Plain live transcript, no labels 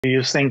Do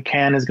you think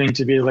CAN is going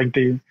to be like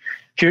the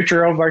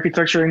future of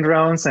architecture in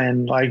drones?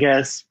 And I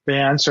guess the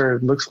answer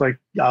looks like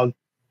a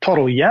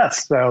total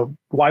yes. So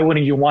why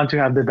wouldn't you want to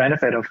have the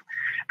benefit of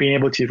being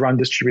able to run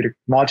distributed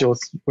modules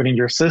within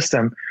your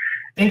system?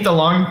 I think the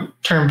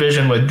long-term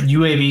vision with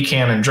UAV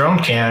CAN and drone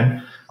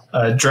CAN,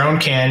 drone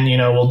CAN,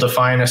 will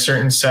define a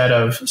certain set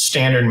of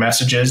standard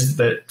messages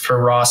that for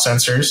raw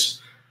sensors.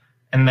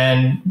 And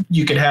then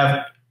you could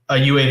have a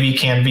UAV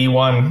CAN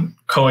V1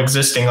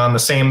 coexisting on the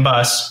same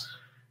bus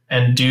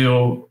and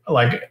do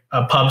like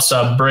a pub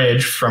sub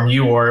bridge from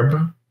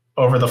UORB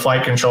over the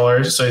flight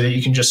controller so that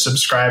you can just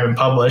subscribe and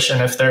publish.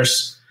 And if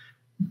there's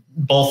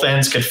both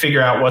ends could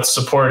figure out what's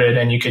supported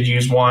and you could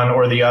use one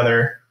or the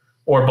other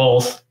or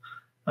both.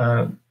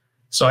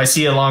 So I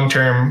see a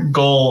long-term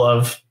goal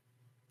of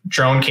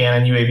drone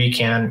CAN and UAV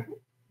CAN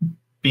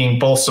being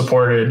both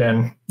supported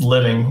and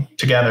living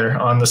together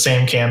on the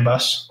same CAN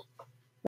bus.